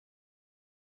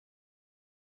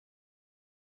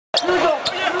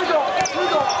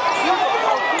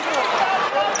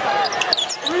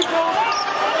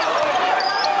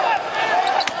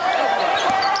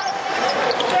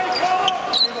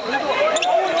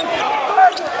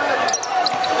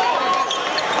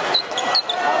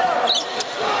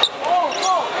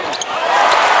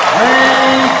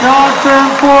Johnson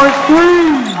for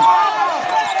 3.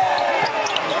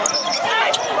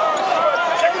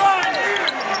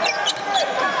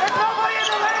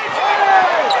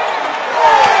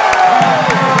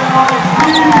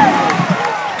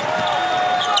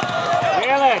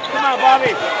 Come on,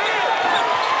 Bobby.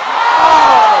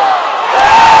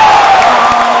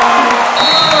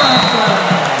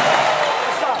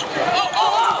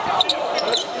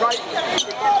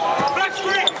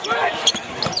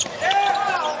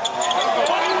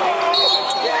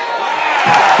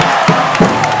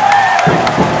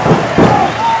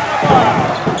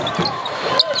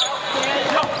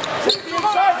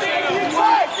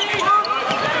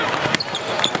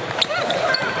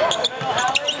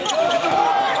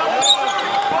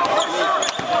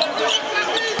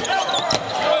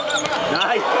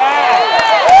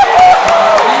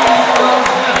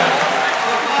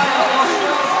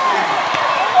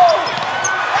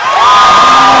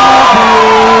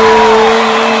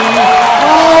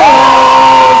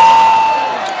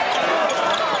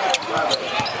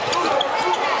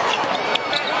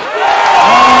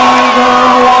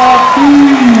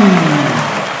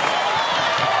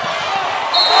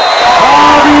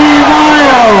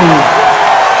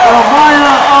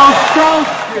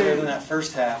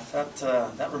 First half,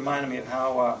 that reminded me of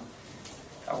how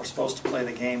we're supposed to play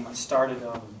the game. I started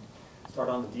on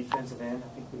the defensive end. I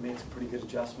think we made some pretty good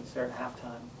adjustments there at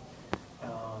halftime.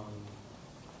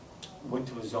 Went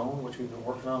to a zone, which we've been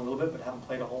working on a little bit, but haven't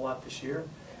played a whole lot this year.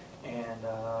 And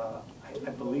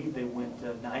I believe they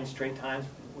went 9 straight times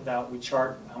without. We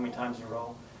chart how many times in a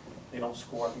row they don't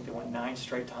score. I think they went 9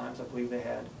 straight times. I believe they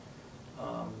had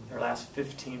their last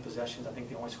 15 possessions. I think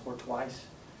they only scored twice.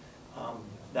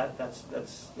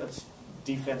 That's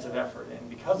defensive effort, and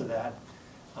because of that,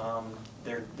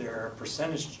 their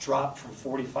percentage dropped from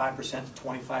 45% to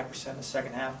 25% in the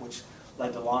second half, which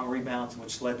led to long rebounds,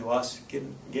 which led to us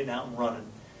getting out and running.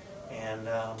 And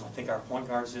I think our point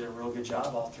guards did a real good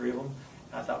job, all 3 of them.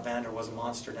 And I thought Vander was a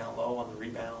monster down low on the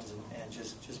rebounds and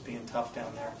just being tough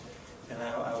down there. And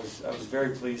I was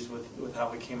very pleased with how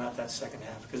we came out that second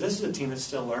half, because this is a team that's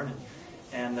still learning.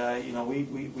 And you know, we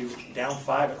were down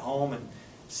 5 at home and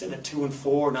sitting at 2 and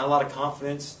 4, not a lot of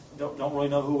confidence. Don't really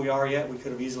know who we are yet. We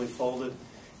could have easily folded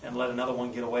and let another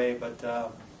one get away, but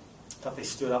thought they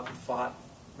stood up and fought,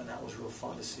 and that was real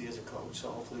fun to see as a coach. So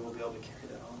hopefully we'll be able to carry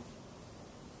that on.